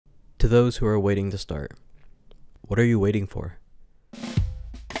To those who are waiting to start, what are you waiting for?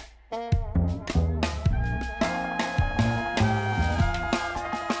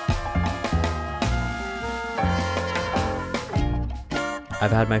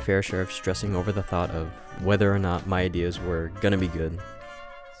 I've had my fair share of stressing over the thought of whether or not my ideas were gonna be good,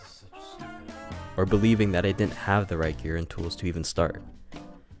 or believing that I didn't have the right gear and tools to even start.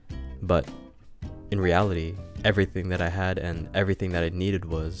 But in reality, everything that I had and everything that I needed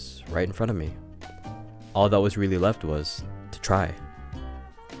was right in front of me. All that was really left was to try.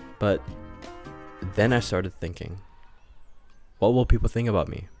 But then I started thinking, what will people think about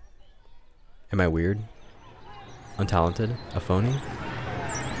me? Am I weird? Untalented? A phony?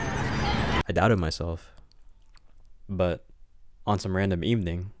 I doubted myself. But on some random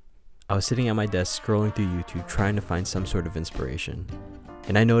evening, I was sitting at my desk scrolling through YouTube trying to find some sort of inspiration,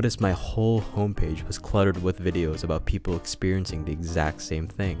 and I noticed my whole homepage was cluttered with videos about people experiencing the exact same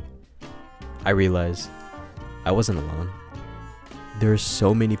thing. I realized I wasn't alone. There are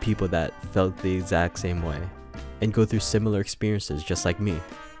so many people that felt the exact same way and go through similar experiences just like me.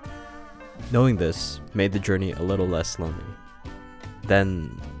 Knowing this made the journey a little less lonely.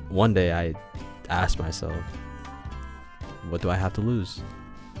 Then one day I asked myself, what do I have to lose?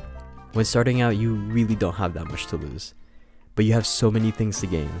 When starting out, you really don't have that much to lose, but you have so many things to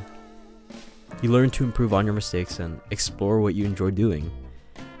gain. You learn to improve on your mistakes and explore what you enjoy doing.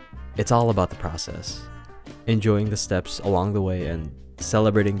 It's all about the process, enjoying the steps along the way and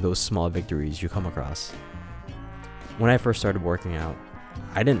celebrating those small victories you come across. When I first started working out,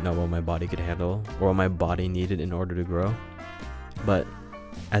 I didn't know what my body could handle or what my body needed in order to grow. But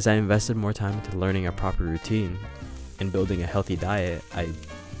as I invested more time into learning a proper routine and building a healthy diet, I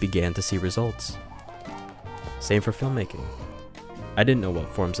began to see results. Same for filmmaking. I didn't know what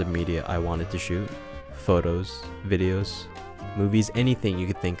forms of media I wanted to shoot. Photos, videos, movies, anything you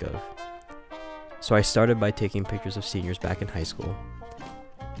could think of. So I started by taking pictures of seniors back in high school.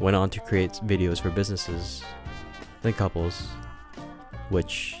 Went on to create videos for businesses, then couples,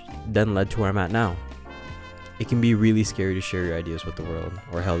 which then led to where I'm at now. It can be really scary to share your ideas with the world,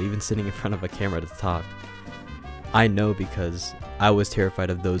 or hell, even sitting in front of a camera to talk. I know because I was terrified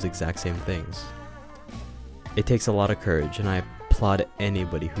of those exact same things. It takes a lot of courage, and I applaud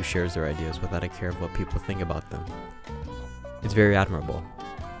anybody who shares their ideas without a care of what people think about them. It's very admirable.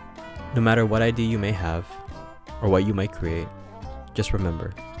 No matter what idea you may have, or what you might create, just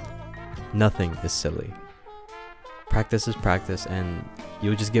remember, nothing is silly. Practice is practice, and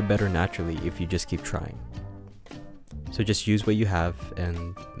you'll just get better naturally if you just keep trying. So just use what you have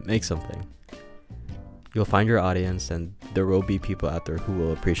and make something. You'll find your audience, and there will be people out there who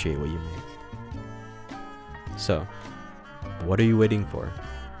will appreciate what you make. So, what are you waiting for?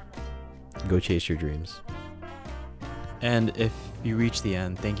 Go chase your dreams. And if you reach the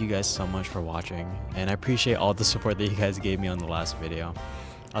end, thank you guys so much for watching, and I appreciate all the support that you guys gave me on the last video.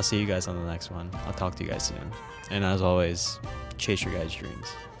 I'll see you guys on the next one. I'll talk to you guys soon. And as always, chase your guys' dreams.